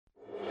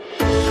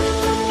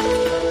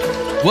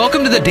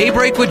Welcome to the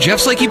Daybreak with Jeff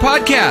Slakey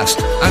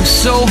podcast. I'm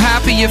so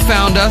happy you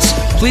found us.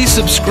 Please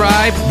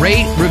subscribe,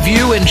 rate,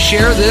 review, and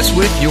share this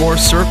with your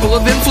circle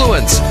of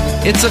influence.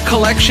 It's a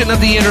collection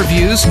of the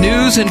interviews,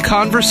 news, and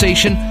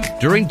conversation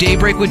during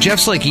Daybreak with Jeff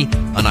Slakey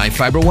on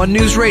iFiber One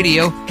News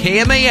Radio,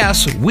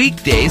 KMAS,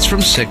 weekdays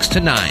from 6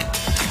 to 9.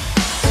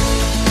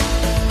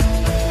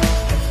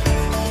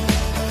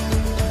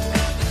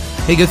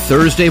 Hey, good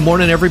Thursday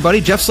morning,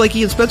 everybody. Jeff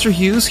Slakey and Spencer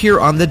Hughes here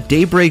on the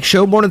Daybreak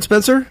Show. Morning,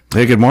 Spencer.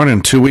 Hey, good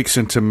morning. 2 weeks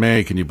into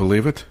May. Can you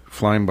believe it?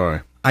 Flying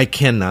by. I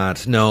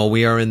cannot. No,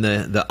 we are in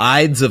the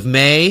Ides of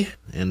May,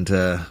 and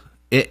the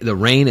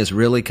rain is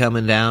really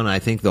coming down. I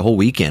think the whole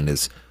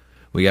weekend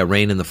we got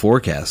rain in the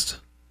forecast.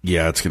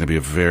 Yeah, it's going to be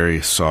a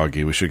very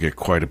soggy. We should get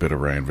quite a bit of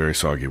rain. Very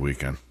soggy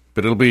weekend.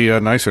 But it'll be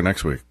nicer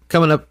next week.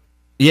 Coming up.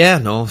 Yeah,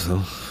 no,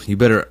 so you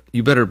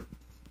better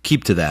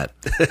keep to that.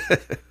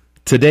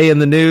 Today in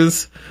the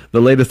news,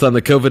 the latest on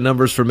the COVID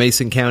numbers for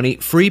Mason County.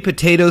 Free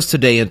potatoes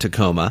today in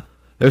Tacoma.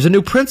 There's a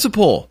new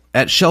principal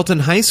at Shelton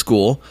High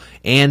School,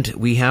 and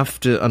we have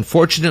to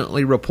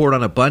unfortunately report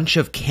on a bunch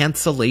of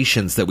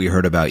cancellations that we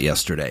heard about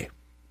yesterday.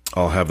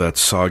 I'll have that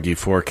soggy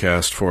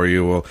forecast for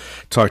you. We'll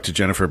talk to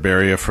Jennifer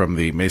Beria from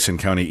the Mason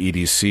County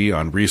EDC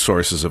on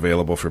resources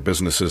available for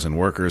businesses and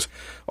workers.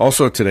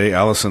 Also today,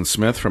 Allison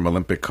Smith from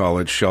Olympic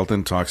College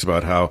Shelton talks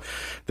about how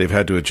they've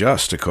had to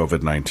adjust to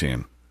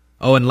COVID-19.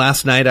 Oh, and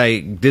last night I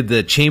did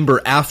the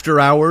chamber after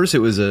hours.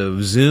 It was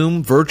a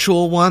Zoom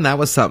virtual one. That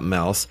was something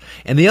else.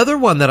 And the other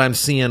one that I'm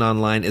seeing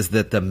online is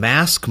that the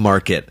mask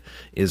market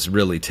is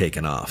really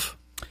taking off.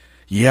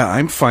 Yeah,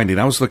 I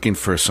was looking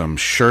for some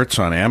shirts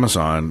on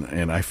Amazon,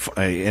 and I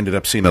ended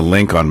up seeing a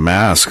link on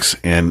masks,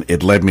 and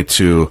it led me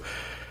to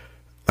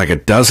like a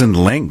dozen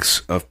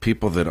links of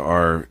people that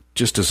are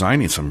just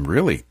designing some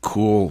really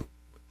cool,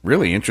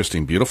 really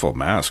interesting, beautiful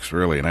masks,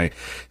 really. And I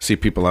see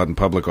people out in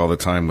public all the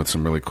time with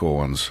some really cool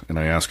ones. And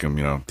I ask them,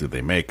 did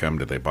they make them?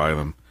 Did they buy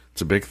them?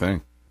 It's a big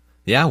thing.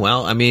 Yeah,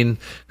 well, I mean,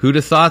 who'd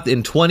have thought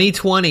in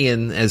 2020,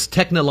 and as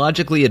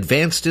technologically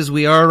advanced as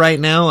we are right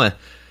now,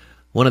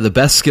 one of the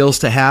best skills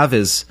to have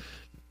is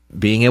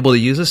being able to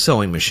use a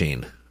sewing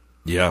machine.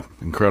 Yeah,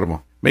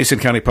 incredible. Mason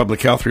County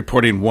Public Health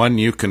reporting one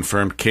new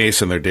confirmed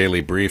case in their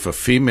daily brief, a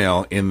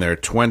female in their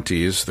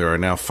 20s. There are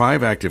now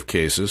 5 active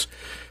cases.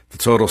 The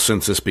total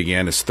since this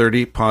began is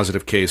 30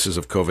 positive cases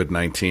of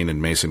COVID-19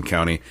 in Mason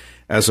County.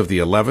 As of the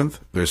 11th,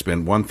 there's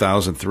been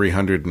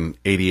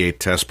 1,388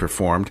 tests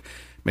performed.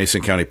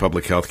 Mason County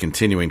Public Health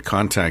continuing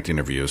contact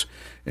interviews.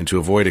 And to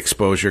avoid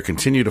exposure,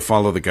 continue to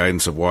follow the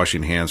guidance of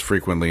washing hands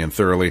frequently and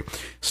thoroughly,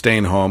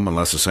 staying home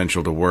unless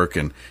essential to work,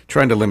 and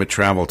trying to limit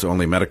travel to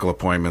only medical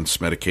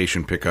appointments,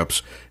 medication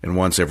pickups, and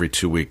once every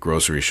 2-week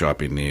grocery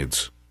shopping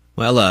needs.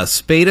 Well, a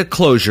spate of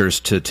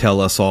closures to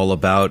tell us all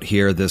about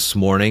here this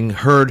morning.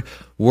 Heard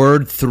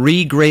word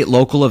 3 great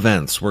local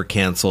events were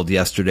canceled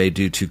yesterday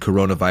due to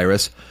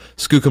coronavirus.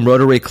 Skookum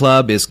Rotary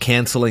Club is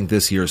canceling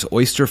this year's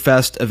Oyster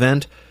Fest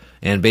event,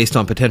 and based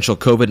on potential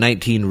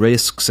COVID-19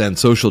 risks and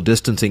social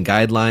distancing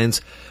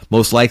guidelines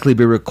most likely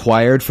be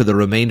required for the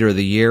remainder of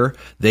the year,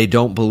 they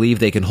don't believe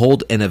they can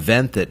hold an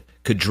event that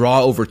could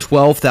draw over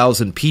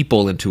 12,000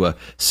 people into a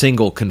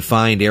single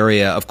confined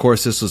area. Of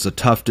course, this was a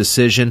tough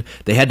decision.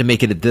 They had to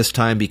make it at this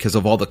time because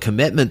of all the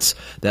commitments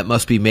that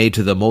must be made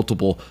to the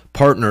multiple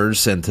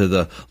partners and to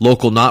the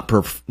local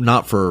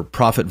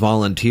not-for-profit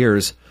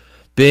volunteers.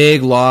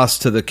 Big loss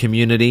to the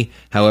community.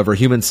 However,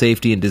 human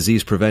safety and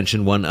disease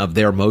prevention, one of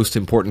their most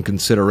important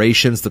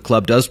considerations. The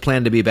club does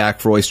plan to be back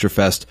for Oyster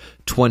Fest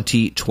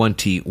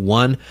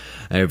 2021.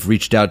 I've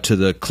reached out to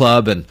the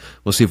club, and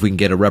we'll see if we can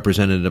get a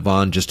representative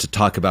on just to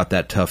talk about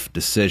that tough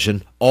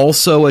decision.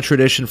 Also a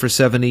tradition for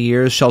 70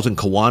 years, Shelton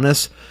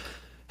Kiwanis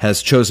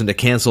has chosen to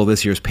cancel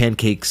this year's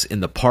Pancakes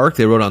in the Park.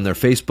 They wrote on their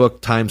Facebook,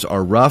 "Times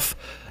are rough.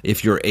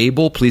 If you're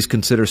able, please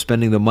consider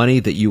spending the money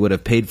that you would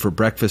have paid for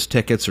breakfast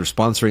tickets or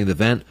sponsoring the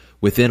event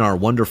within our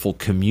wonderful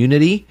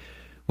community.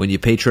 When you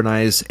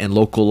patronize and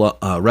local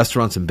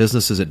restaurants and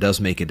businesses, it does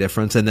make a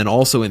difference." And then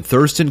also in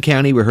Thurston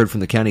County, we heard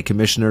from the county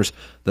commissioners,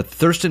 the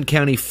Thurston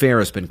County Fair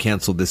has been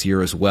canceled this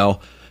year as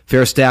well.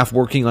 Fair staff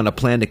working on a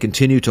plan to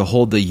continue to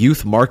hold the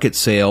youth market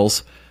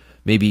sales,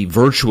 maybe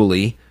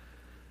virtually.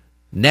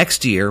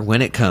 Next year,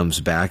 when it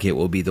comes back, it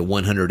will be the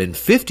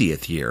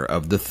 150th year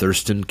of the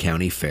Thurston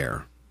County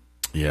Fair.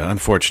 Yeah,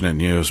 unfortunate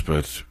news,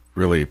 but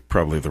really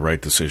probably the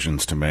right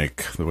decisions to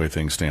make the way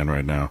things stand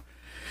right now.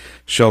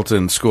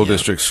 Shelton School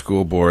District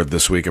School Board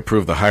this week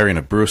approved the hiring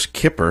of Bruce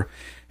Kipper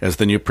as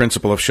the new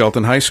principal of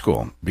Shelton High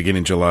School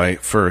beginning July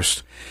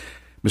 1st.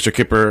 Mr.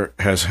 Kipper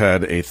has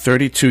had a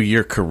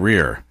 32-year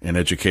career in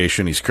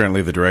education. He's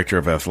currently the Director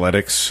of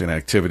Athletics and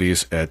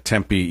Activities at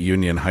Tempe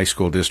Union High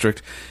School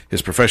District.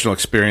 His professional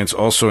experience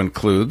also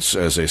includes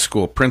as a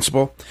school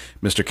principal.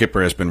 Mr.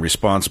 Kipper has been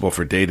responsible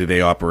for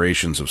day-to-day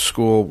operations of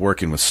school,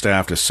 working with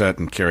staff to set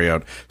and carry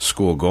out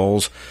school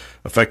goals,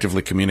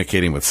 effectively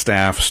communicating with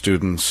staff,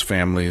 students,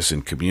 families,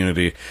 and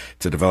community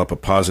to develop a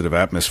positive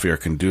atmosphere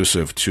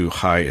conducive to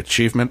high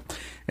achievement,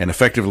 and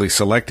effectively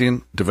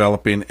selecting,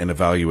 developing, and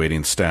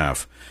evaluating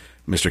staff.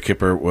 Mr.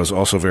 Kipper was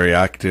also very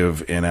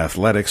active in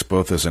athletics,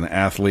 both as an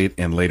athlete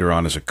and later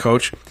on as a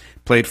coach.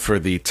 Played for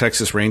the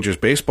Texas Rangers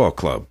Baseball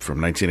Club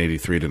from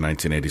 1983 to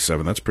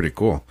 1987. That's pretty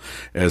cool.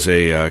 As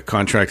a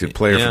contracted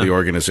player for the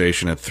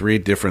organization at 3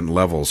 different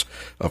levels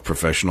of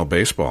professional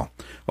baseball.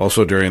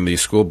 Also during the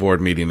school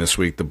board meeting this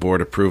week, the board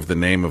approved the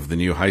name of the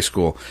new high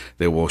school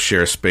that will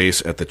share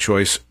space at the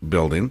Choice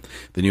building.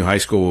 The new high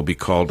school will be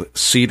called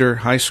Cedar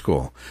High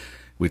School.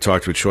 We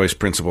talked with Choice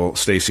Principal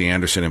Stacey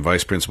Anderson and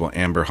Vice Principal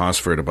Amber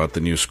Hosford about the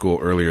new school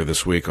earlier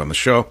this week on the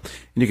show,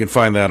 and you can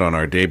find that on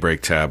our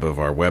Daybreak tab of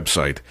our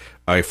website,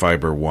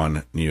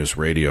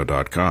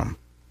 iFiber1newsradio.com.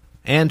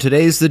 And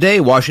today's the day.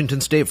 Washington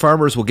State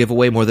farmers will give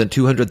away more than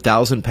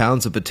 200,000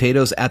 pounds of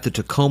potatoes at the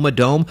Tacoma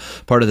Dome,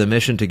 part of the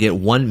mission to get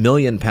 1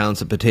 million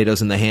pounds of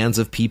potatoes in the hands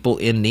of people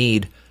in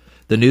need.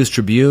 The News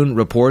Tribune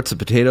reports the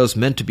potatoes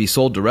meant to be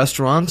sold to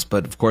restaurants,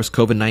 but of course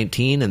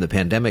COVID-19 and the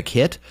pandemic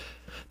hit.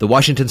 The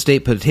Washington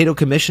State Potato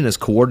Commission has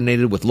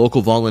coordinated with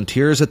local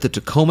volunteers at the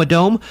Tacoma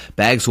Dome.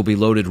 Bags will be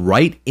loaded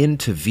right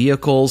into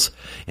vehicles.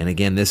 And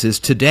again, this is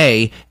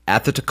today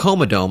at the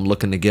Tacoma Dome,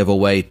 looking to give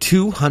away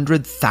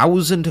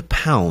 200,000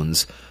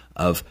 pounds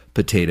of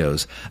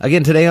potatoes.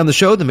 Again, today on the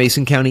show, the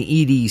Mason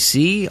County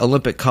EDC,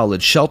 Olympic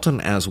College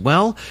Shelton, as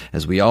well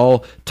as we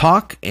all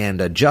talk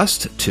and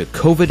adjust to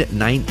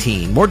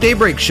COVID-19. More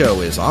Daybreak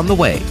Show is on the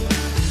way.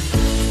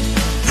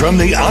 From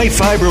the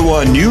iFiber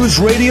One News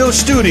Radio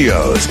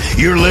studios,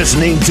 you're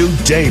listening to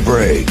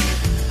Daybreak.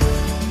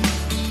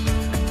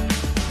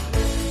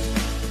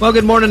 Well,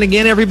 good morning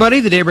again, everybody.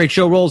 The Daybreak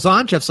Show rolls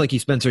on. Jeff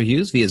Slakey, Spencer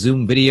Hughes via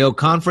Zoom video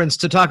conference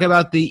to talk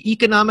about the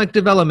economic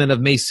development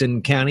of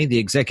Mason County. The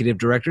Executive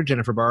Director,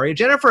 Jennifer Barria.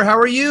 Jennifer, how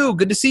are you?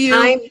 Good to see you.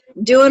 I'm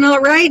doing all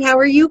right. How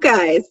are you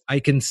guys? I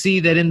can see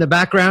that in the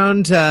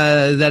background.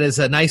 That is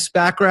a nice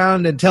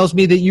background and tells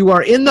me that you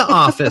are in the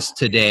office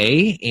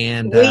today.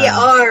 And we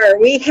are.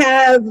 We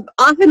have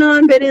off and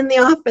on been in the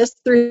office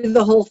through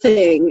the whole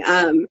thing.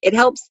 It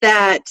helps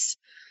that,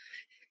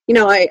 you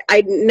know, I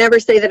never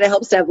say that it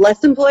helps to have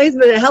less employees,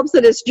 but it helps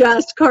that it's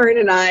just Karin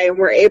and I, and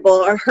we're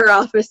able, her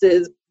office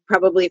is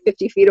probably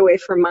 50 feet away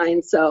from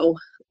mine. So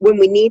when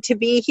we need to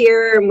be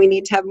here and we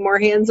need to have more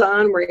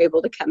hands-on, we're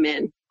able to come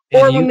in.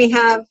 Or when we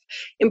have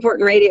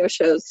important radio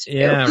shows too.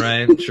 Yeah,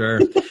 right,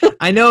 sure.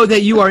 I know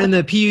that you are in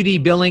the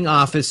PUD billing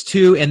office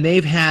too, and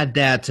they've had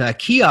that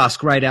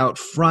kiosk right out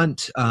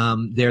front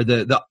there.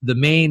 The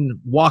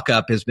main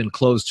walk-up has been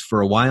closed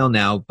for a while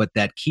now, but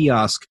that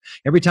kiosk,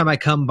 every time I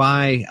come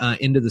by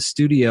into the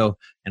studio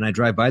and I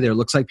drive by there, it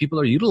looks like people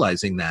are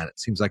utilizing that. It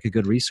seems like a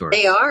good resource.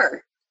 They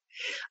are.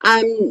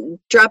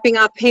 Dropping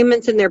off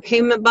payments in their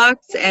payment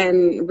box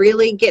and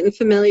really getting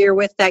familiar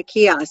with that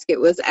kiosk. It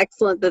was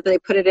excellent that they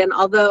put it in,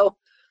 although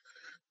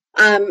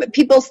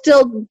people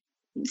still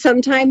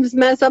sometimes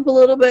mess up a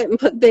little bit and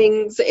put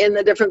things in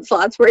the different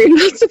slots where you're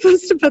not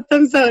supposed to put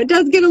them, so it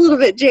does get a little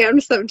bit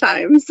jammed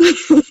sometimes.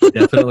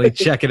 Definitely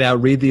check it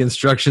out. Read the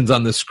instructions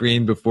on the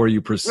screen before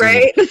you proceed.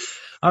 Right.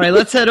 All right,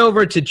 let's head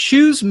over to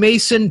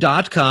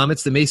choosemason.com.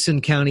 It's the Mason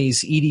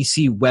County's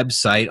EDC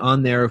website.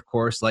 On there, of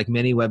course, like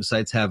many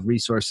websites, have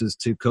resources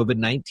to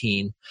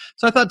COVID-19.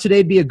 So I thought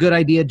today'd be a good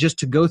idea just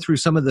to go through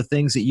some of the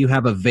things that you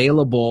have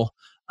available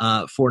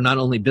for not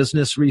only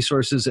business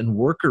resources and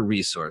worker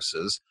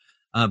resources.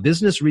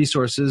 Business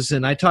resources,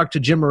 and I talked to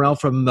Jim Morrell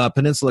from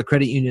Peninsula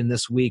Credit Union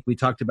this week. We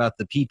talked about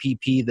the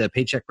PPP, the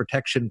Paycheck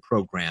Protection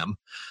Program.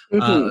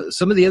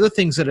 Some of the other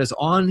things that is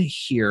on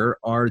here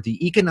are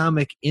the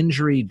Economic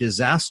Injury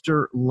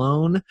Disaster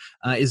Loan.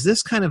 Is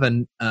this kind of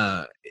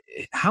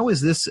how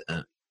is this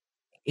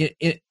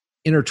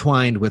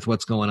intertwined with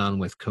what's going on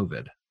with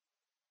COVID?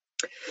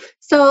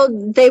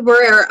 So they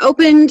were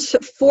opened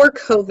for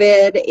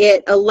COVID.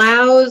 It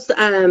allows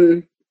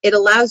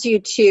you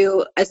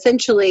to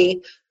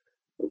essentially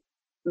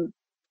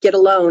get a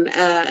loan,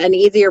 an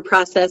easier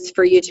process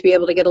for you to be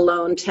able to get a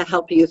loan to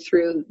help you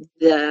through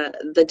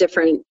the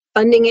different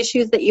funding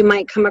issues that you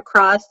might come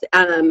across.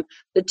 The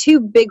two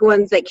big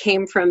ones that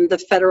came from the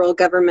federal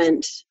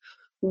government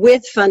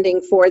with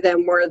funding for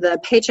them were the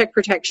Paycheck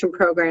Protection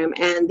Program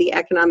and the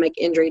Economic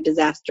Injury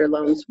Disaster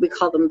Loans. We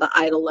call them the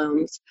EIDL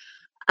loans.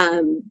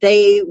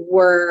 They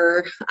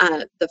were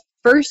the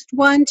first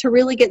one to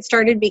really get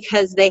started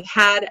because they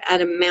had an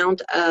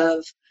amount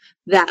of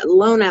that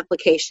loan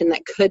application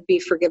that could be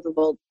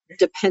forgivable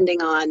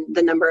depending on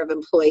the number of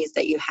employees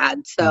that you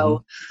had.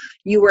 So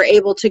you were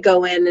able to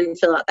go in and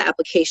fill out the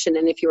application,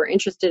 and if you were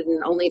interested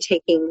in only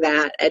taking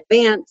that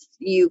advance,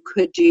 you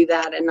could do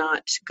that and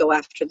not go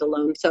after the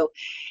loan. So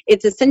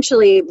it's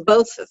essentially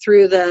both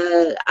through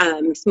the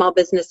Small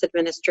Business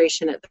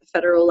Administration at the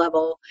federal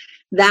level.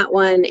 That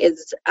one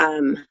is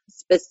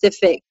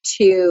specific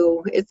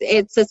to,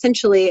 it's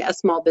essentially a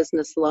small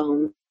business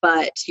loan,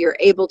 but you're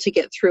able to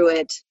get through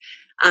it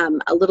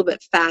a little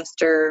bit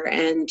faster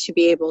and to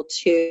be able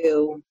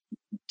to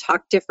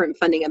talk different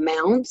funding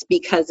amounts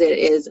because it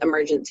is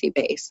emergency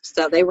based.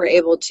 So they were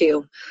able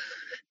to,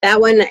 that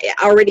one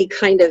already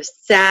kind of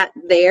sat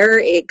there.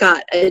 It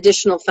got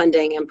additional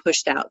funding and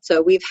pushed out.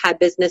 So we've had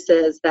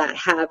businesses that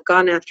have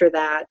gone after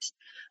that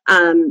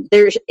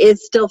There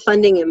is still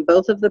funding in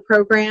both of the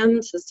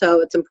programs,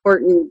 so it's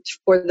important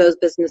for those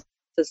businesses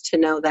to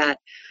know that.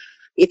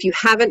 If you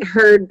haven't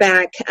heard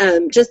back,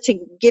 just to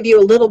give you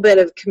a little bit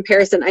of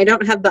comparison, I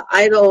don't have the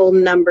EIDL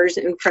numbers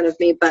in front of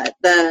me, but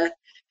the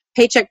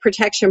Paycheck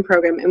Protection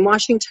Program in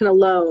Washington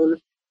alone,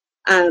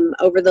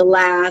 over the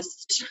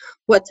last,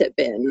 what's it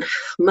been,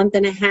 month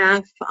and a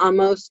half,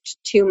 almost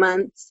 2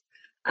 months,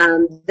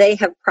 they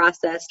have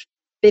processed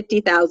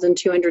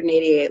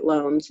 50,288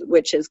 loans,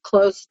 which is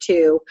close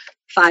to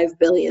 $5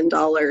 billion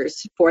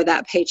for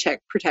that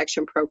Paycheck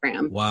Protection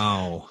Program.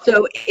 Wow.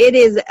 So it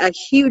is a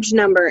huge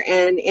number.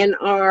 And in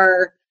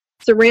our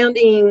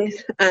surrounding,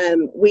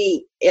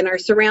 in our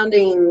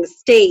surrounding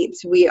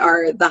states, we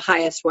are the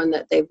highest one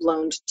that they've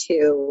loaned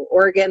to.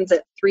 Oregon's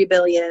at $3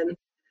 billion.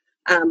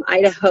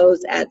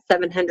 Idaho's at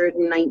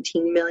 $719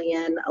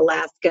 million.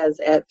 Alaska's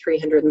at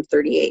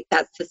 $338.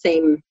 That's the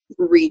same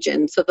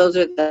region. So those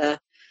are the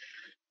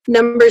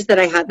numbers that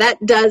I have.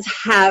 That does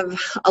have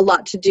a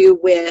lot to do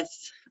with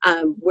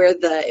where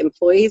the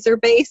employees are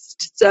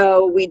based.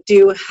 So we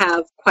do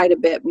have quite a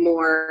bit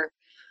more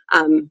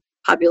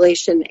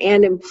population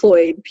and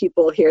employed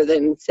people here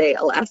than, say,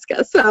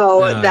 Alaska.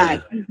 So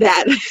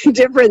that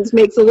difference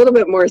makes a little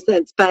bit more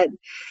sense. But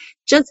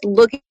just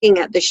looking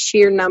at the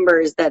sheer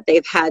numbers that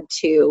they've had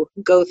to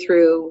go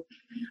through,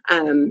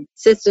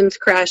 systems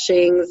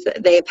crashings,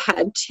 they've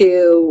had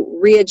to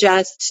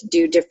readjust,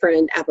 do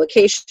different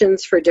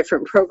applications for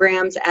different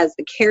programs as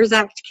the CARES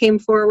Act came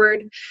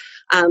forward.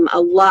 A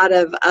lot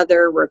of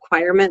other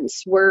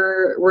requirements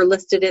were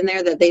listed in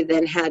there that they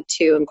then had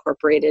to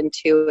incorporate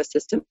into a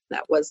system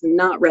that was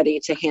not ready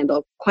to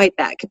handle quite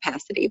that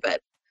capacity,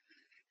 but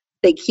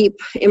they keep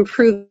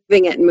improving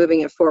it and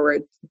moving it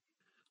forward.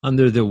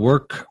 Under the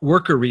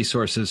worker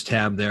resources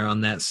tab there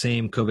on that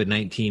same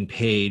COVID-19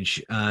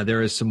 page,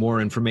 there is some more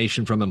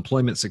information from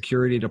Employment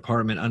Security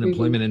Department,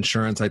 unemployment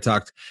insurance. I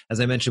talked, as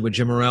I mentioned, with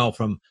Jim Morrell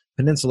from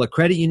Peninsula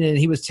Credit Union, and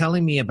he was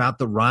telling me about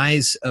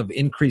the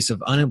increase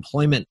of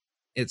unemployment.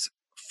 It's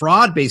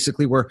fraud,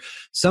 basically, where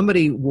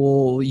somebody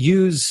will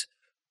use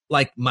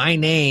like my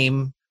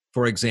name,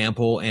 for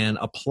example, and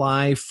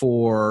apply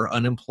for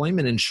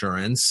unemployment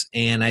insurance.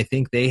 And I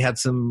think they had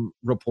some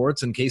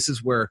reports and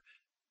cases where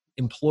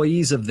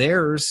employees of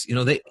theirs,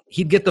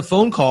 he'd get the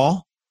phone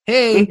call,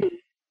 hey,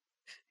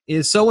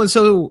 is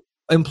so-and-so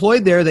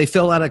employed there? They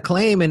fill out a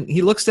claim, and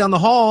he looks down the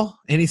hall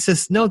and he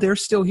says, no, they're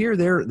still here.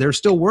 They're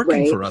still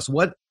working for us.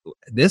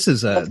 This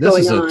is a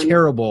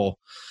terrible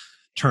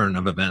turn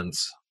of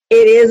events.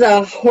 It is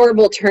a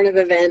horrible turn of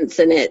events,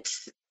 and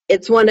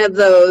it's one of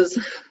those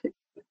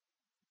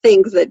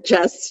things that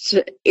just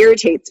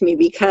irritates me,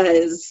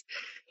 because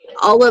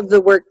all of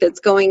the work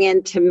that's going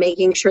into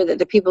making sure that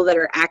the people that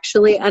are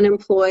actually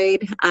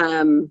unemployed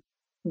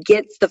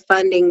gets the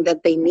funding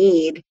that they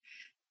need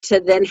to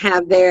then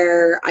have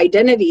their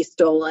identity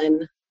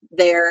stolen,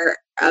 their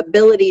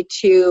ability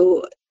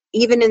to,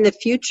 even in the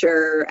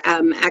future,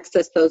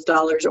 access those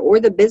dollars, or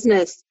the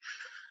business.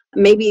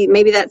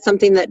 Maybe that's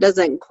something that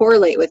doesn't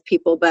correlate with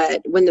people,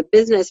 but when the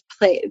business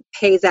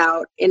pays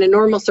out in a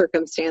normal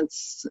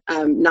circumstance,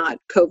 not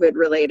COVID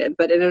related,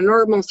 but in a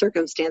normal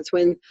circumstance,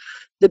 when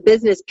the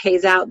business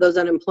pays out those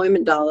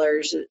unemployment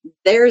dollars,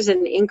 there's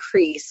an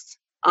increase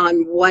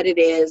on what it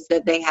is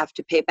that they have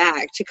to pay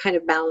back to kind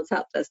of balance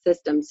out the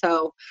system.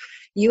 So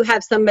you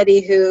have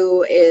somebody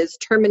who is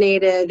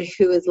terminated,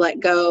 who is let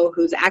go,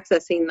 who's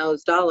accessing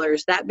those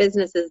dollars. That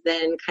business is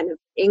then kind of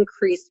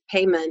increased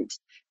payment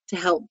to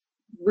help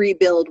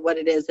rebuild what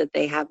it is that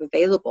they have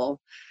available.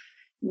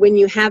 When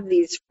you have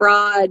these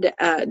fraud,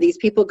 these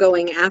people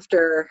going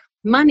after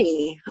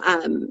money,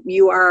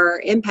 you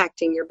are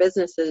impacting your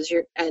businesses,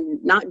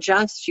 and not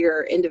just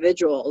your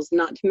individuals,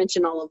 not to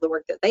mention all of the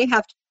work that they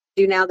have to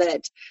do now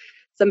that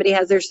somebody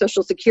has their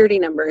social security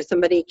number.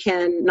 Somebody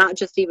can not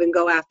just even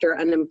go after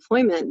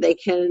unemployment, they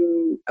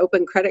can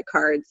open credit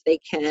cards. They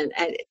can,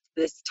 at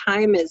this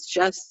time is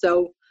just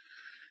so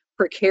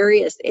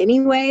precarious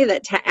anyway,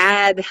 that to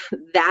add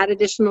that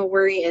additional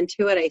worry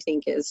into it, I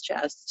think is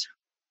just,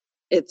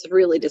 it's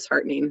really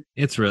disheartening.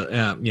 It's really,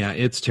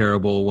 it's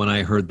terrible when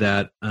I heard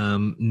that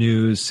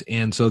news.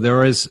 And so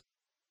there is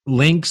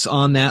links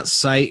on that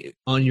site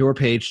on your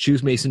page,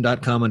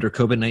 choosemason.com, under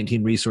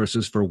COVID-19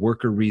 resources for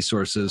worker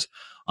resources.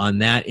 On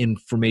that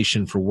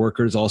information for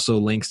workers, also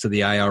links to the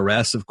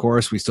IRS, of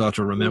course. We still have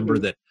to remember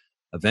that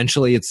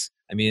eventually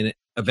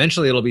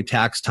it'll be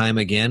tax time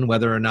again,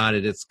 whether or not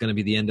it's going to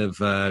be the end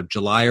of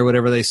July or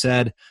whatever they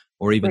said,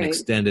 or even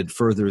extended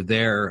further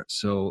there.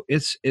 So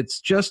it's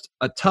just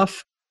a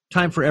tough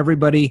time for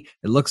everybody.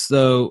 It looks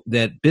though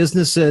that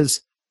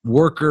businesses,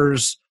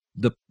 workers,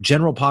 the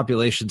general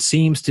population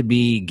seems to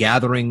be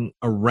gathering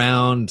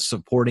around,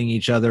 supporting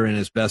each other in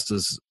as best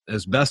as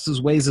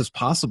ways as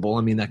possible.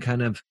 I mean, that's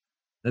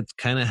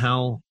kind of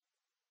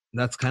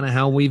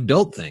how we've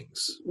built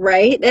things.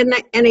 Right. And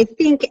I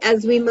think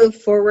as we move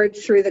forward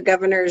through the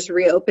governor's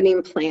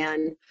reopening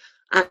plan,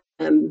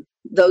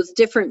 those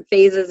different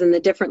phases and the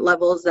different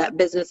levels that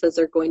businesses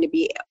are going to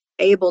be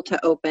able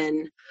to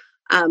open,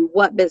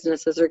 what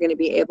businesses are going to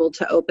be able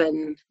to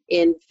open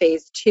in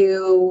phase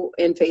 2,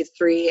 in phase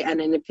 3, and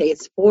in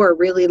phase 4,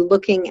 really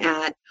looking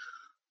at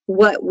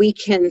what we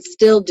can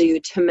still do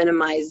to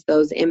minimize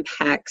those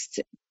impacts.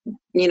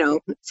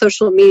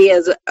 Social media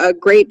is a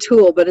great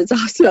tool, but it's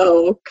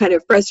also kind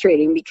of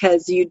frustrating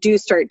because you do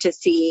start to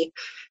see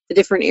the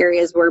different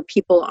areas where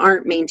people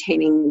aren't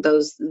maintaining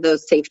those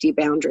safety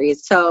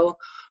boundaries. So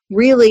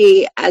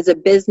really, as a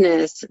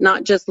business,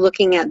 not just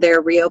looking at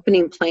their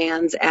reopening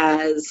plans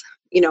as,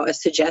 a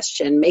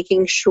suggestion,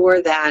 making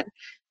sure that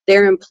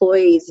their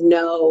employees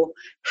know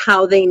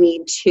how they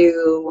need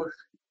to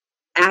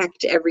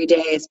act every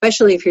day,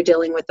 especially if you're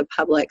dealing with the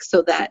public,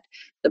 so that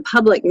the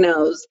public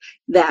knows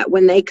that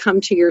when they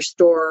come to your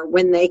store,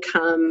 when they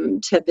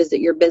come to visit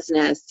your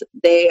business,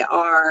 they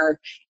are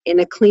in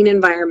a clean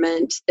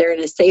environment, they're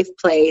in a safe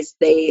place,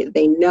 they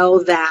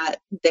know that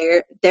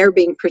they're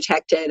being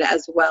protected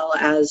as well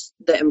as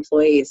the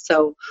employees.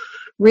 So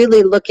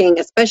really looking,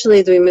 especially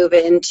as we move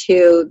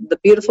into the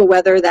beautiful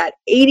weather, that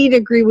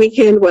 80-degree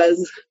weekend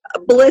was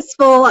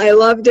blissful. I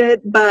loved it,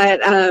 but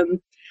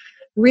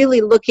really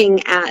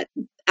looking at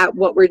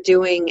what we're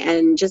doing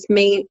and just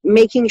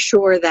making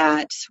sure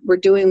that we're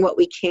doing what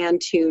we can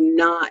to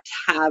not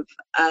have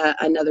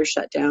another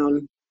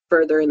shutdown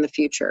further in the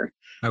future.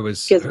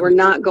 Because we're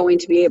not going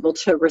to be able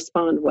to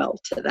respond well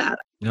to that.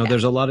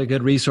 There's a lot of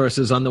good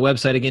resources on the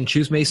website. Again,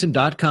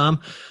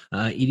 choosemason.com.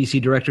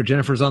 EDC Director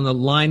Jennifer's on the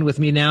line with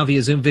me now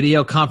via Zoom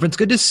video conference.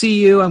 Good to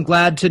see you. I'm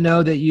glad to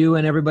know that you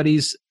and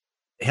everybody's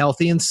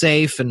healthy and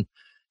safe, and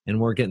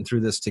we're getting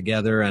through this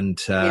together.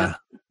 And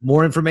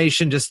more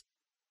information, just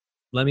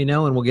let me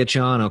know and we'll get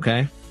you on,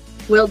 okay?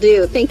 Will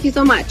do. Thank you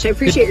so much. I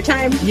appreciate your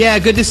time. Yeah,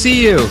 good to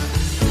see you.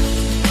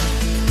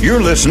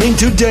 You're listening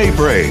to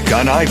Daybreak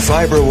on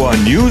iFiber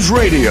One News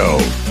Radio.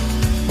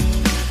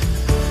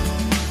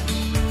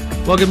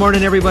 Well, good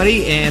morning,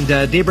 everybody. And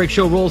Daybreak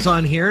Show rolls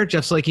on here.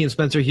 Jeff Slakey and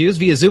Spencer Hughes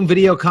via Zoom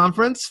video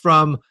conference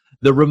from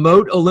the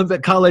remote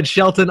Olympic College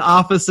Shelton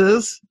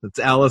offices. That's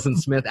Allison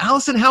Smith.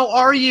 Allison, how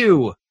are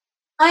you?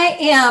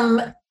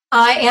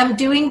 I am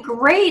doing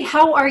great.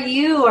 How are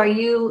you? Are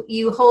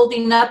you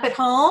holding up at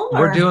home?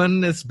 We're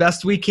doing as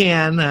best we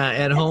can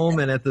at home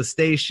and at the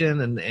station,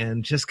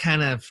 and just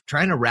kind of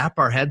trying to wrap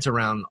our heads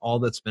around all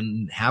that's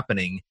been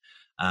happening.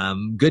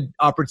 Good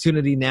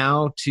opportunity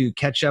now to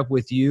catch up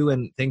with you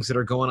and things that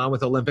are going on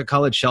with Olympic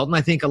College Shelton. I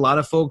think a lot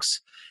of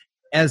folks,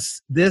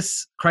 as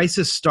this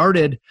crisis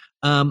started,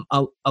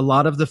 a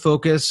lot of the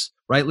focus,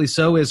 rightly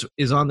so,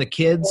 is on the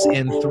kids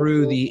and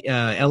through the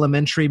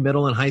elementary,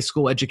 middle, and high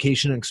school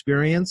education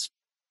experience,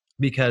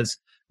 because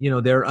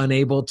they're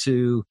unable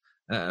to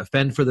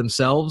fend for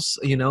themselves.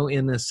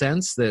 In the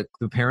sense that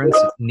the parents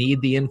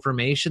need the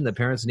information, the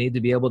parents need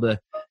to be able to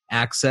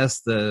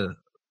access the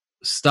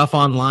stuff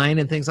online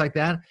and things like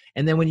that.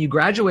 And then when you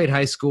graduate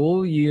high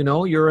school,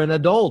 you're an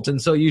adult,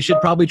 and so you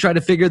should probably try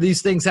to figure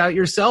these things out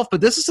yourself.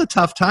 But this is a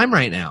tough time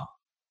right now.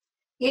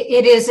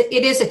 It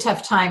is a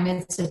tough time.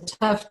 It's a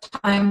tough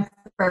time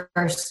for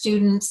our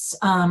students,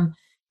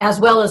 as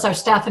well as our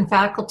staff and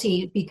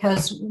faculty,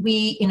 because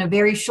we, in a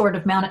very short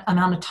amount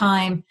of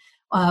time,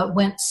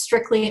 went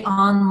strictly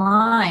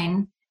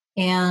online,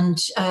 and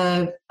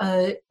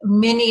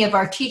many of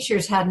our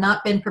teachers had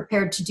not been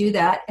prepared to do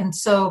that. And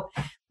so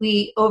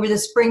we, over the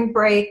spring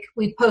break,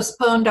 we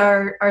postponed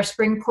our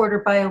spring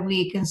quarter by a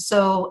week. And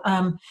so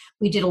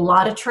we did a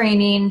lot of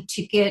training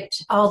to get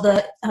all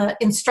the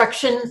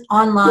instruction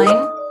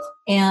online.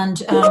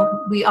 And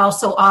we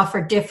also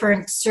offer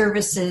different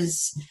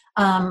services,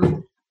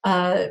 all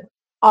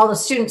the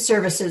student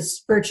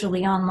services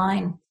virtually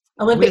online.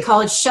 Olympic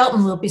College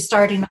Shelton will be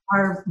starting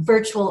our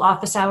virtual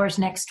office hours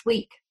next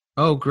week.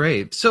 Oh,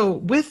 great. So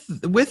with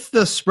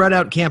the spread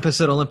out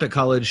campus at Olympic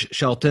College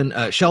Shelton,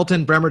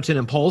 Bremerton,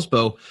 and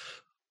Paulsbo,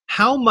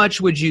 how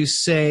much would you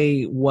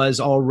say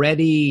was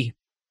already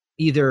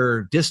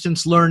either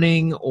distance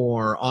learning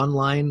or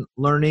online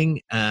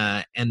learning,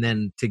 and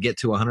then to get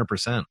to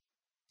 100%?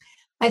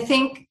 I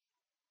think,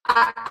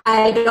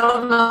 I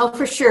don't know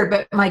for sure,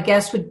 but my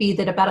guess would be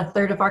that about a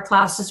third of our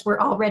classes were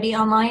already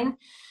online.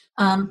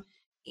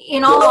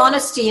 In all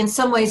honesty, in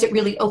some ways, it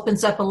really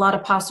opens up a lot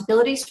of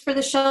possibilities for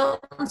the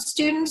Shelton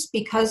students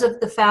because of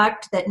the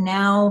fact that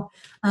now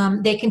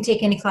they can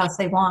take any class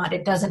they want.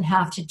 It doesn't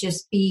have to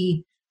just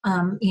be,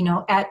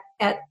 at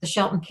the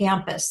Shelton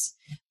campus.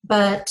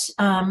 But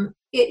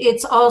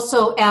it's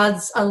also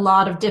adds a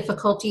lot of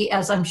difficulty.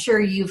 As I'm sure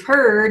you've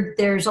heard,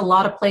 there's a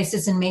lot of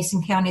places in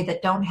Mason County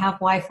that don't have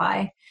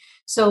Wi-Fi.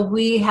 So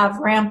we have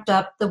ramped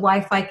up the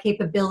Wi-Fi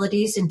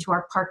capabilities into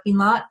our parking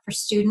lot for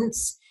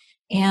students,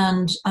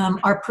 and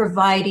are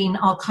providing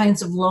all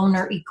kinds of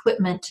loaner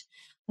equipment,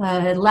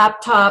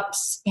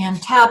 laptops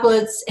and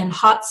tablets and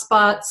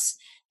hotspots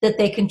that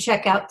they can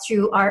check out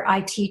through our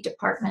IT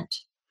department.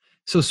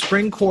 So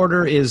spring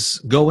quarter is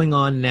going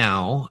on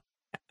now.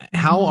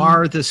 How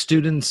are the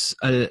students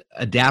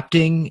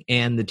adapting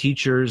and the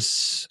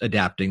teachers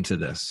adapting to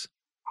this?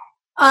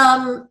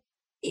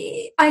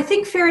 I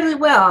think fairly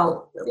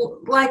well.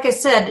 Like I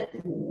said,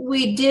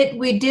 we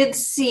did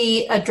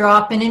see a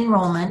drop in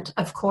enrollment,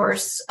 of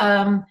course,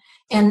 and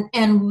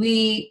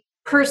we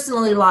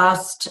personally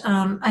lost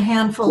a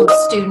handful of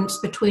students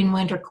between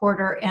winter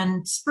quarter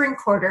and spring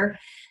quarter.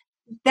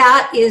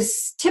 That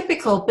is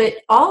typical, but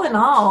all in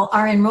all,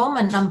 our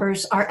enrollment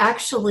numbers are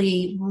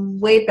actually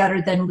way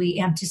better than we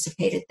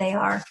anticipated they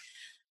are.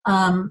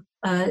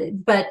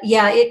 But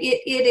yeah,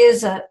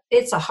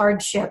 it's a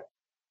hardship.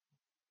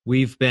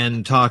 We've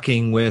been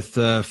talking with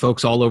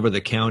folks all over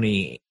the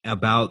county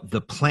about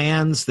the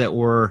plans that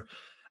were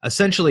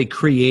essentially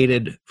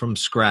created from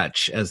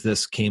scratch as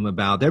this came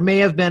about. There may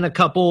have been a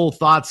couple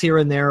thoughts here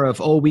and there of,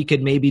 we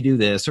could maybe do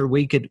this or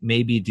we could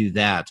maybe do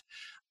that.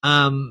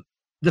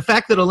 The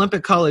fact that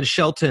Olympic College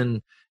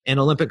Shelton and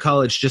Olympic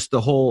College, just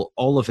all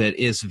of it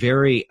is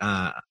very,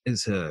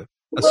 is a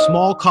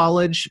small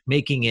college,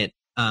 making it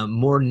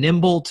more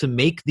nimble to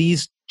make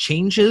these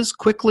changes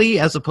quickly,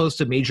 as opposed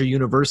to major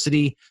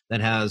university that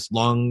has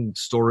long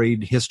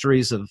storied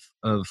histories of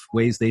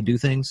ways they do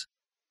things?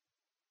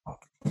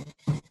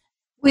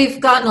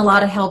 We've gotten a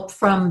lot of help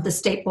from the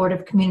State Board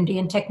of Community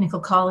and Technical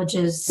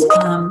Colleges.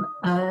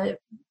 A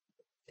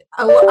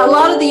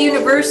lot of the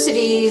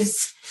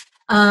universities,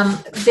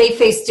 they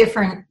face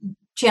different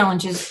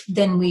challenges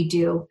than we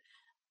do.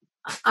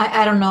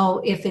 I don't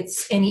know if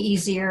it's any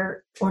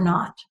easier or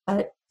not,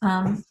 but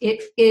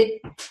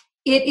it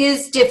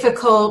is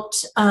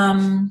difficult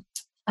all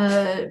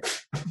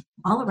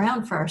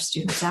around for our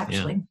students,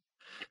 actually. Yeah.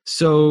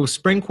 So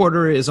spring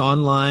quarter is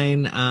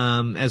online.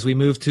 As we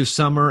move to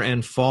summer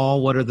and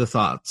fall, what are the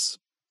thoughts?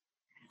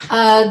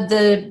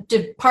 The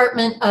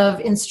Department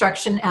of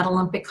Instruction at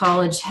Olympic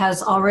College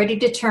has already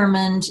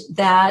determined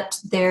that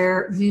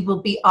we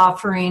will be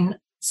offering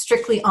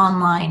strictly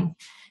online.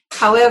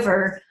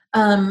 However,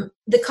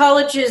 the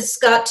colleges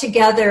got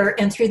together,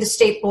 and through the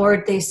state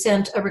board, they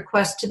sent a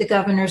request to the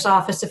governor's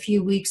office a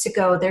few weeks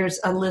ago. There's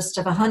a list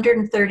of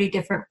 130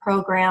 different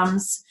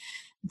programs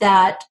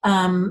that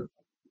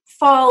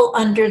fall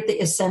under the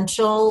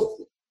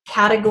essential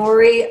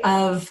category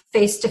of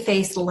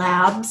face-to-face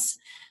labs.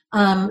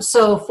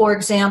 So, for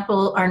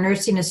example, our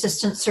nursing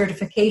assistant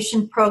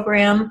certification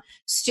program,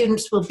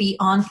 students will be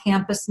on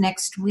campus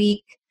next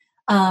week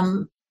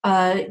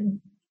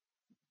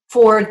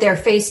for their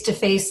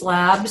face-to-face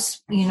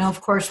labs. Of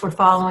course, we're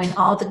following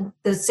all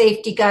the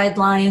safety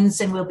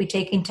guidelines, and we'll be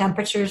taking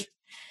temperatures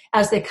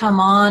as they come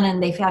on,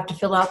 and they have to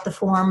fill out the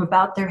form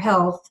about their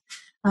health.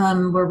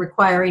 We're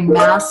requiring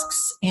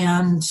masks,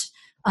 and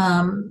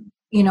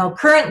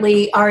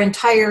currently our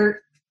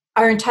entire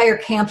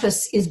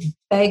campus is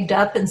bagged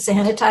up and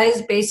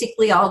sanitized.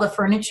 Basically, all the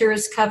furniture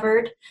is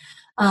covered.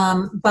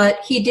 But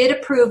he did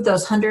approve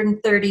those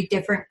 130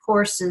 different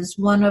courses,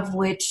 one of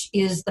which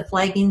is the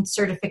flagging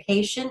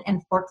certification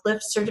and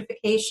forklift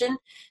certification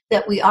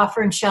that we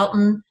offer in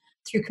Shelton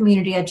through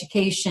community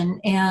education.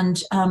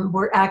 And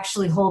we're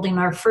actually holding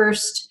our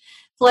first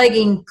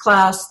flagging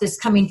class this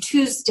coming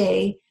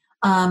Tuesday,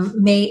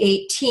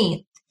 May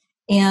 18th.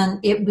 And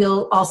it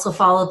will also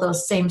follow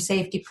those same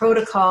safety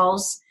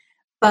protocols.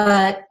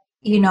 But,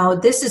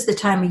 this is the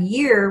time of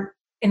year,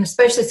 and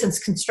especially since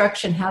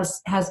construction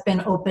has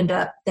been opened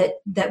up,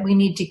 that we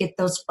need to get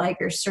those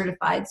flaggers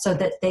certified so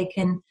that they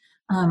can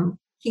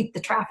keep the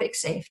traffic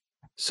safe.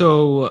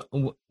 So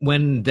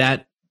when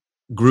that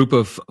group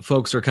of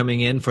folks are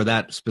coming in for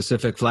that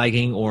specific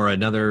flagging or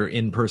another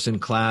in-person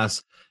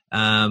class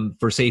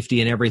for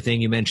safety and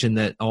everything, you mentioned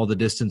that all the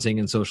distancing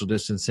and social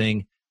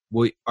distancing,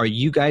 are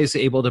you guys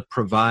able to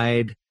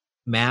provide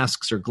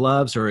masks or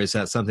gloves, or is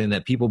that something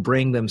that people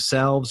bring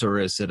themselves, or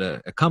is it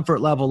a comfort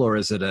level, or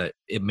is it a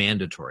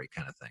mandatory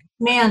kind of thing?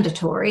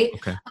 Mandatory.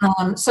 Okay.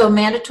 So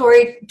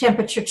mandatory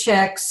temperature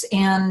checks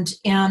and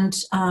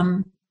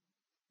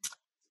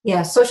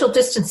social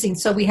distancing.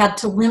 So we had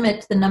to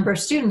limit the number of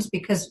students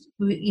because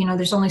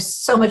there's only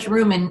so much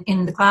room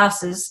in the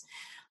classes.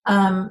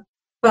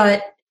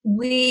 But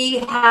we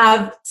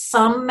have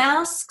some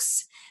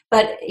masks.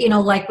 But,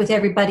 like with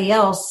everybody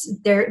else,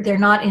 they're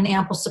not in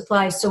ample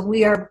supply. So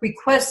we are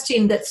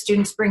requesting that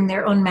students bring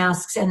their own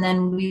masks, and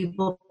then we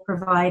will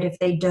provide if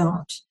they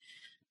don't.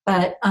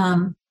 But,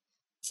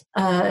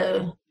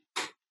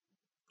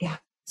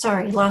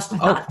 sorry, lost my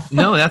thought.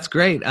 No, that's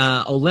great.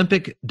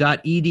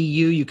 Olympic.edu.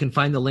 You can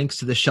find the links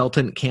to the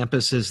Shelton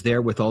campuses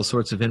there with all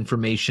sorts of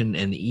information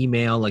and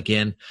email.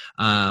 Again,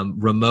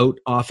 remote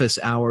office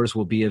hours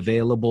will be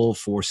available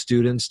for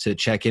students to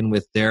check in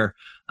with their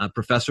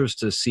professors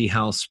to see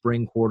how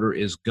spring quarter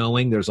is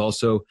going. There's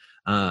also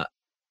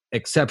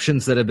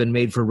exceptions that have been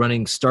made for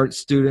running start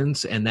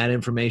students, and that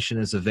information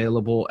is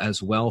available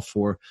as well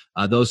for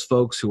those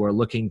folks who are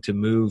looking to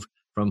move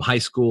from high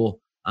school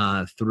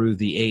through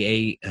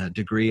the AA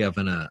degree of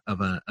an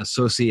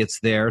associate's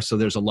there. So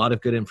there's a lot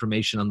of good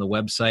information on the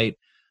website.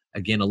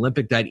 Again,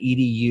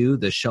 olympic.edu,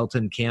 the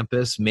Shelton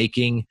campus,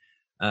 making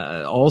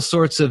all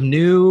sorts of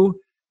new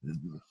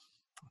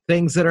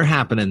things that are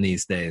happening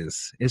these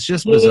days. It's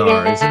just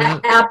bizarre, isn't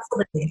it?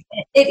 Absolutely.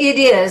 It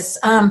is.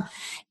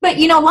 But,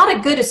 a lot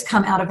of good has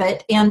come out of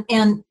it.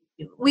 And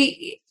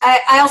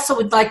I also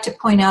would like to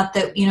point out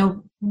that,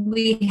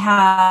 we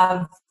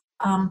have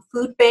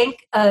food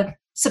bank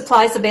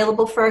supplies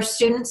available for our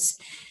students,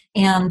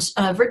 and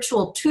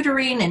virtual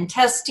tutoring and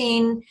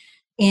testing.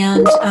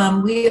 And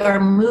we are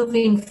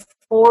moving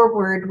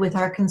forward with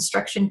our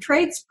construction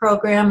trades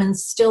program and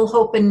still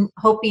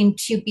hoping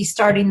to be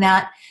starting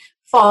that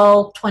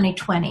fall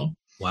 2020.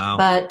 Wow.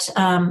 But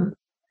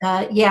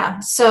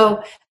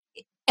so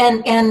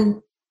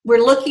and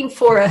we're looking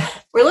for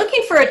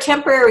a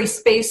temporary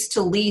space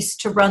to lease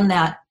to run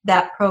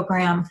that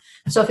program.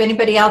 So if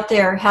anybody out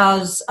there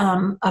has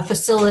a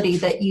facility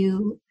that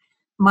you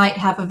might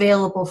have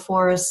available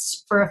for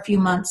us for a few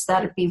months,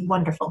 that'd be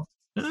wonderful.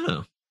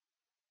 Oh.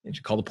 You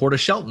should call the Port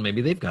of Shelton.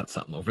 Maybe they've got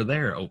something over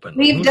there open.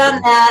 We've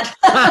done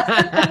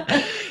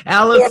that.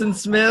 Allison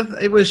Smith,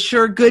 it was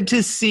sure good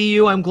to see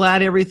you. I'm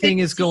glad everything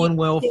is going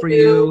well for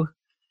you.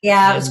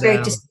 Yeah, it was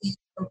great to see you.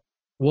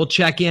 We'll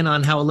check in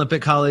on how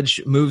Olympic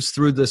College moves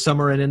through the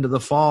summer and into the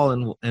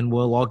fall, and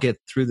we'll all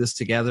get through this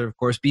together. Of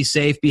course, be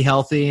safe, be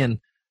healthy, and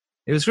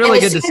it was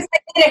really good to see. As I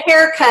get a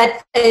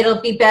haircut,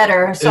 it'll be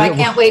better. So I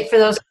can't wait for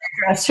those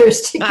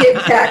hairdressers to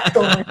get back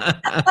going.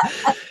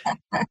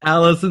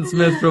 Allison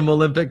Smith from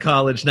Olympic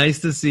College. Nice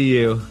to see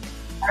you.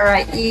 All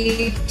right,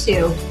 you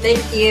too.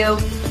 Thank you.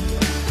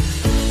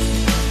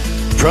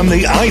 From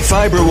the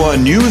iFiber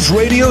One News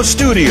Radio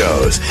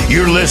studios,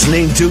 you're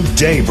listening to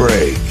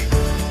Daybreak.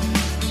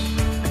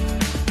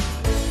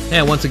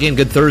 And once again,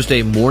 good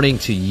Thursday morning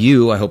to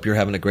you. I hope you're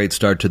having a great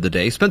start to the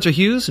day. Spencer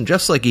Hughes and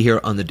Jeff Slakey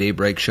here on the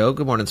Daybreak Show.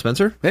 Good morning,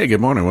 Spencer. Hey,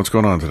 good morning. What's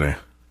going on today?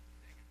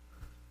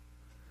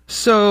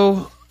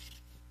 So,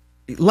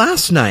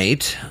 last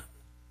night,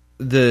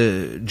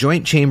 the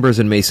joint chambers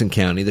in Mason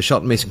County, the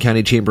Shelton Mason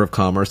County Chamber of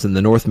Commerce and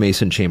the North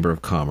Mason Chamber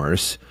of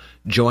Commerce,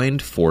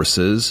 joined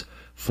forces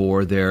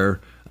for their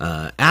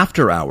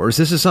after hours.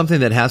 This is something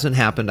that hasn't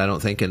happened, I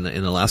don't think, in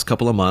the last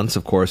couple of months.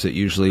 Of course, it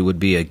usually would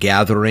be a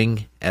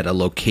gathering at a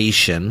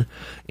location,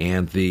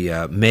 and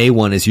the May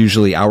one is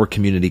usually our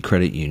community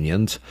credit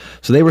unions.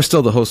 So they were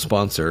still the host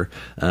sponsor,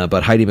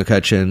 but Heidi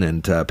McCutcheon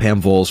and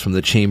Pam Voles from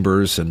the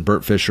Chambers and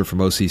Bert Fisher from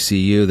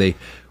OCCU, they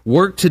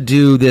worked to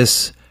do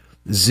this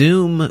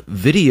Zoom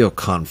video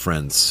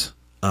conference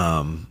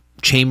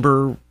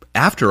chamber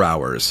after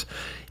hours,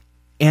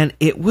 and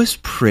it was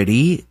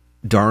pretty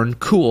darn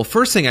cool.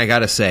 First thing I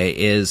gotta say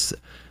is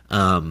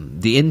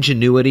the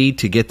ingenuity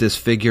to get this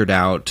figured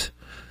out,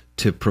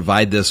 to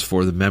provide this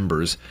for the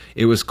members.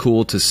 It was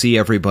cool to see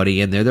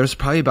everybody in there. There's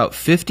probably about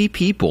 50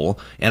 people,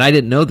 and I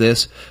didn't know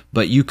this,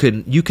 but you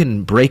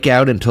can break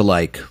out into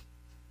like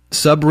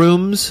sub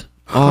rooms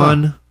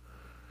on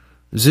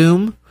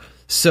Zoom.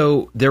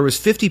 So there was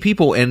 50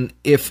 people, and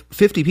if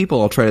 50 people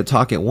all try to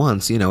talk at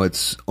once,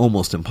 it's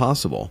almost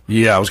impossible.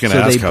 Yeah, I was going to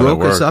ask how that worked. So they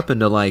broke us up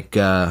into like,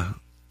 for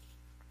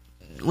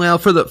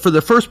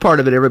the first part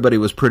of it, everybody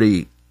was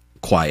pretty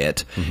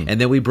quiet, and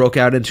then we broke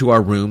out into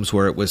our rooms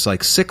where it was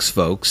like 6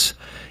 folks,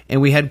 and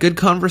we had good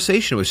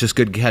conversation. It was just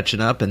good catching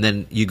up, and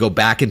then you go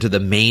back into the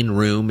main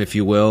room, if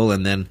you will,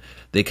 and then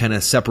they kind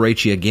of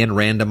separate you again,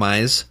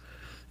 randomize.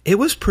 It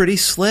was pretty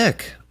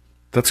slick.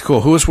 That's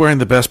cool. Who was wearing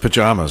the best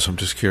pajamas? I'm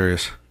just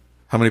curious.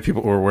 How many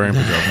people were wearing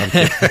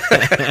pajamas?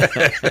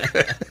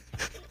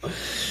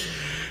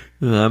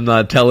 I'm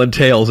not telling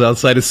tales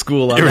outside of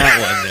school on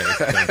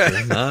that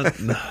one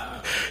there.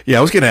 Yeah,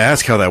 I was going to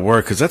ask how that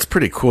worked, because that's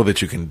pretty cool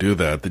that you can do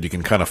that you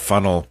can kind of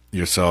funnel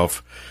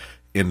yourself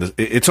in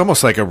it's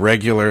almost like a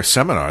regular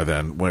seminar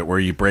then, where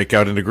you break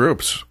out into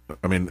groups.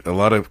 I mean, a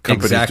lot of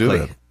companies do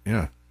that.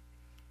 Yeah.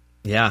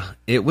 Yeah,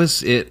 it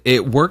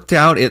worked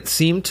out. It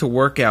seemed to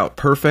work out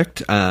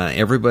perfect.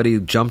 Everybody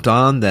jumped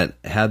on that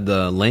had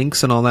the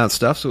links and all that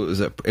stuff.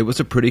 So it was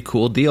a pretty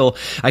cool deal.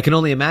 I can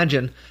only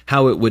imagine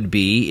how it would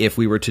be if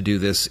we were to do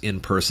this in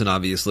person.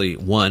 Obviously,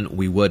 1,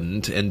 we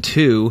wouldn't, and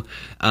 2,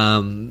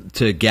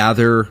 to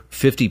gather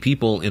 50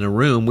 people in a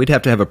room, we'd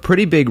have to have a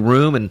pretty big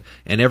room,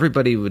 and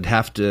everybody would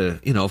have to,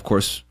 of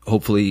course,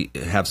 hopefully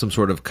have some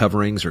sort of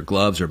coverings or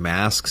gloves or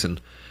masks. And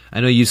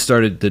I know you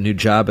started the new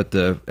job at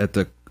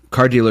the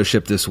car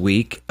dealership this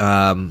week.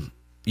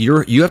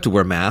 You have to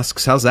wear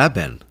masks. How's that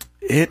been?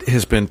 It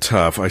has been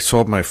tough. I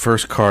sold my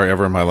first car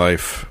ever in my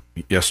life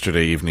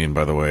yesterday evening,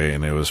 by the way,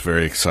 and it was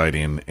very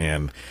exciting.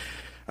 And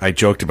I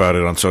joked about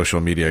it on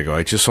social media.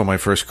 I just sold my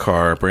first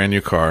car, a brand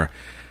new car,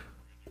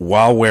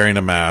 while wearing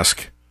a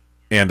mask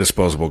and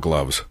disposable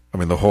gloves. I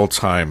mean, the whole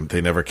time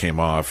they never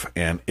came off.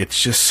 And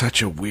it's just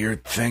such a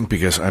weird thing,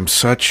 because I'm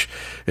such,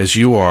 as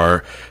you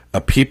are, a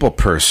people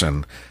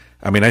person.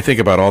 I mean, I think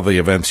about all the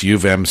events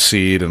you've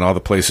emceed and all the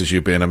places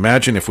you've been.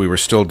 Imagine if we were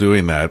still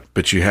doing that,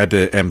 but you had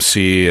to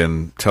MC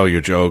and tell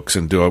your jokes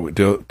and do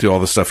all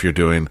the stuff you're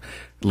doing,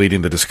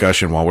 leading the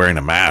discussion while wearing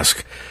a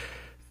mask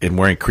and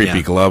wearing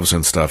creepy gloves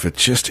and stuff.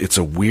 It's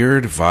a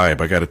weird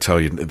vibe, I got to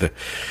tell you.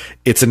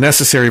 It's a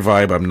necessary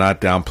vibe. I'm not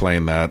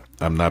downplaying that.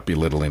 I'm not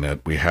belittling it.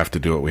 We have to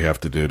do what we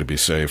have to do to be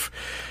safe.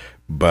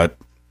 But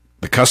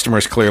the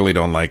customers clearly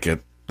don't like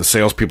it. The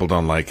salespeople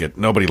don't like it.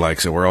 Nobody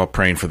likes it. We're all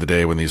praying for the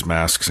day when these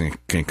masks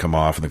can come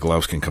off and the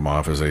gloves can come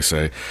off, as they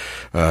say.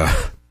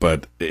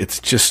 but it's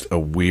just a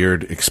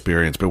weird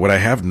experience. But what I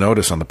have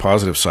noticed on the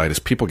positive side is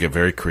people get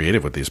very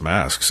creative with these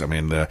masks. I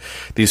mean,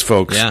 these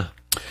folks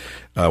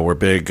were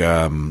big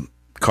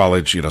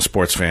college,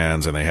 sports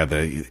fans, and they had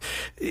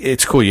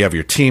it's cool. You have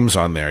your teams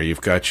on there.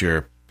 You've got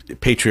your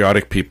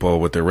patriotic people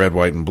with their red,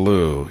 white, and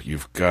blue.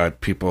 You've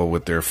got people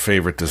with their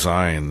favorite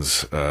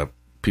designs,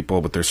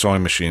 people with their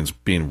sewing machines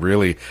being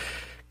really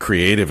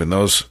creative. And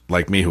those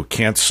like me who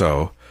can't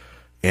sew,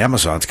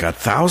 Amazon's got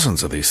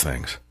thousands of these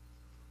things.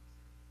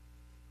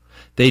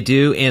 They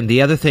do. And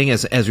the other thing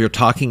is, as we're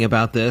talking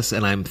about this,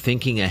 and I'm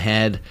thinking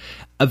ahead,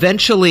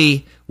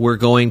 eventually we're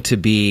going to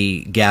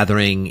be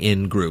gathering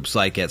in groups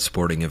like at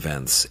sporting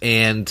events.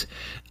 And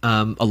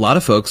a lot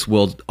of folks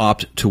will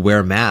opt to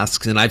wear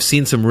masks. And I've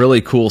seen some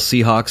really cool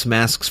Seahawks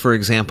masks, for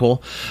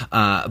example.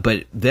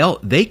 But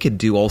they could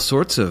do all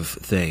sorts of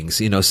things.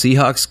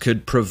 Seahawks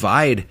could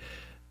provide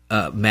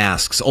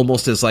masks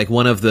almost as like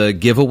one of the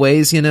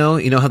giveaways, you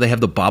know how they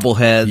have the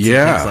bobbleheads and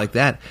things like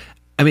that.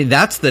 I mean,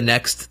 that's the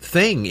next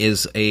thing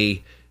is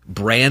a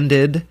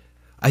branded,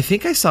 I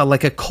think I saw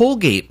like a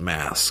Colgate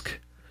mask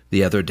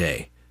the other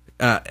day.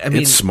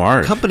 It's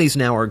smart. Companies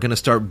now are going to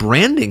start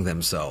branding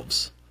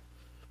themselves.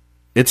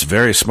 It's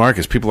very smart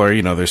because people are,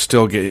 they're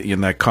still getting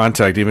in that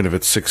contact, even if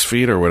it's 6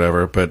 feet or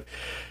whatever, but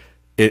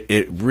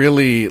it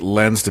really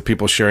lends to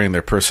people sharing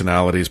their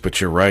personalities. But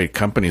you're right,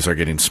 companies are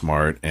getting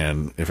smart,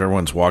 and if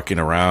everyone's walking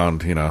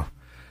around,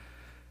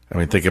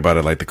 think about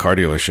it like the car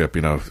dealership.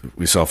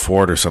 We sell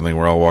Ford or something,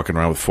 we're all walking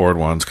around with Ford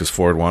ones because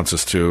Ford wants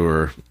us to,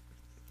 or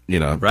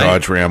right.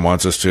 Dodge Ram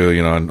wants us to.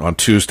 On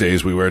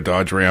Tuesdays we wear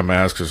Dodge Ram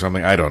masks or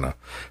something. I don't know,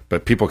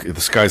 but people,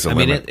 the sky's the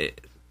limit.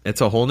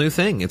 It's a whole new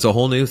thing. It's a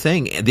whole new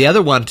thing. The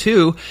other one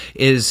too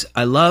is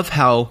I love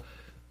how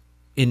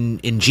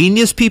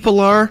ingenious people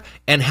are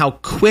and how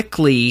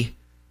quickly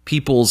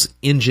people's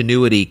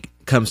ingenuity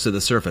comes to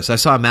the surface. I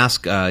saw a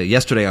mask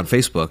yesterday on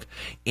Facebook,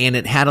 and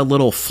it had a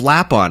little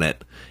flap on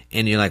it,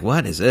 and you're like,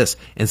 what is this?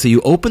 And so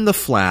you open the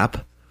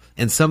flap,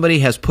 and somebody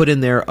has put in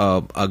there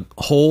a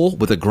hole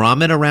with a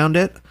grommet around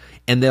it,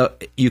 and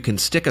you can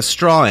stick a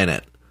straw in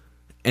it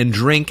and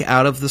drink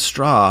out of the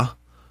straw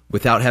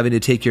without having to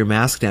take your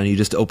mask down. You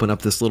just open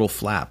up this little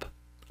flap.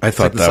 I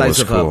thought that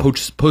was cool. The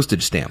size of a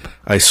postage stamp.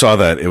 I saw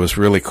that. It was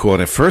really cool.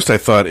 And at first I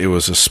thought it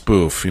was a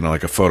spoof,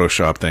 like a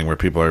Photoshop thing where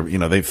people are,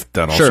 they've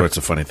done all sorts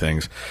of funny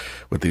things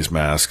with these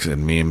masks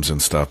and memes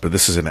and stuff. But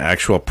this is an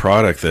actual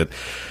product that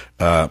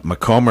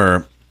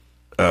Macomber,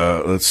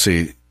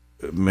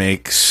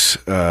 makes,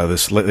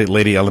 this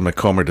lady Ellen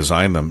Macomber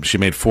designed them. She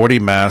made 40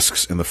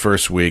 masks in the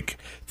first week,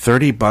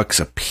 $30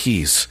 a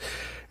piece,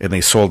 and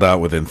they sold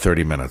out within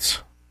 30 minutes.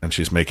 And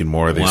she's making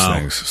more of these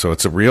things. So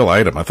it's a real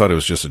item. I thought it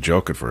was just a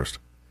joke at first.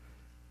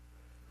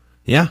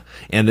 Yeah,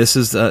 and this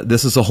is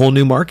a whole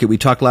new market. We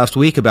talked last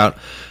week about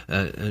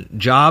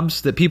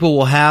jobs that people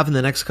will have in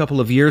the next couple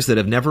of years that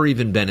have never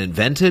even been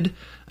invented.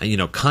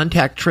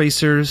 Contact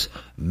tracers,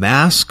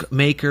 mask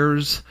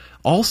makers,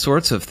 all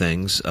sorts of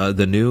things.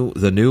 The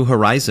new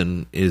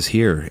horizon is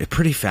here. It's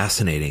pretty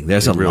fascinating.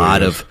 There's a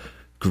lot of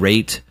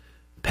great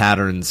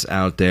patterns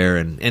out there,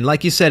 and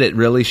like you said, it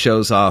really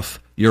shows off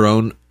your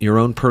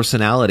own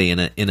personality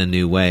in a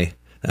new way.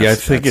 I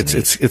think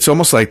it's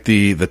almost like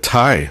the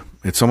tie.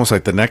 It's almost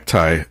like the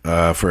necktie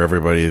for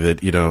everybody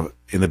that,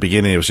 in the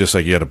beginning it was just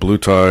like you had a blue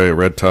tie, a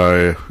red tie,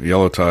 a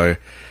yellow tie,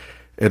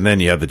 and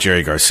then you had the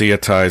Jerry Garcia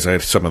ties. I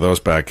had some of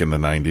those back in the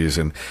 90s,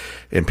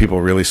 and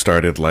people really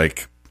started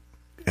like,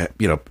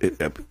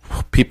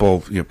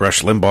 people,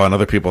 Rush Limbaugh and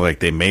other people, like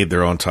they made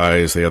their own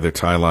ties, they had their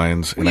tie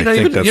lines, and I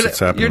think that's what's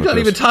happening. You're not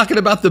even talking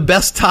about the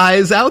best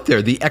ties out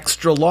there, the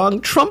extra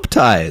long Trump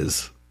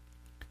ties.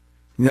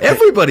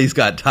 Everybody's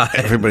got ties.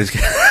 Everybody's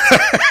got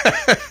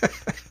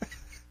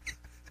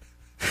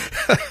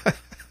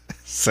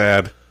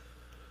sad.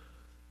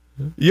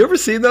 You ever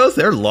seen those?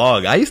 They're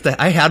long. I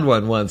had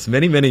one once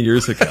many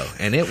years ago,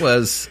 and it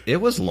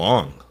was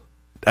long.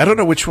 I don't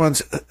know which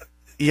ones.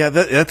 Yeah,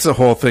 that's a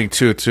whole thing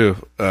too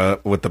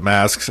with the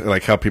masks,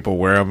 like how people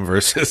wear them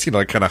versus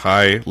kind of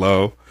high,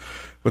 low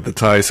with the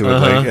ties that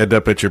would like end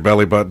up at your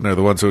belly button, or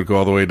the ones that would go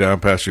all the way down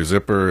past your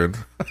zipper. And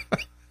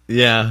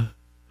yeah.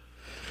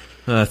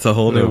 That's a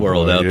whole new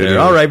world out there.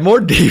 All right, more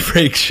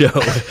Daybreak Show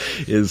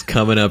is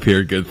coming up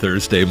here. Good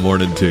Thursday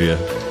morning to you.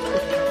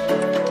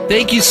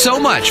 Thank you so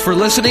much for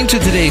listening to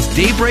today's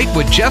Daybreak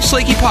with Jeff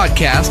Slakey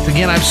podcast.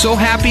 Again, I'm so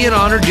happy and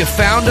honored you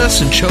found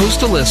us and chose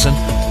to listen.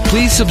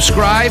 Please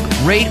subscribe,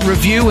 rate,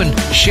 review, and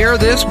share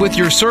this with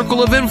your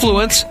circle of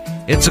influence.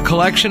 It's a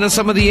collection of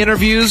some of the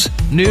interviews,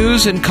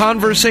 news, and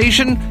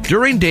conversation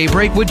during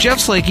Daybreak with Jeff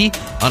Slakey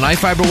on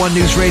iFiber One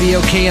News Radio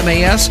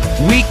KMAS,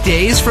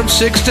 weekdays from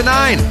 6 to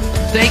 9.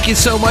 Thank you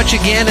so much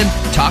again,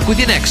 and talk with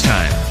you next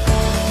time.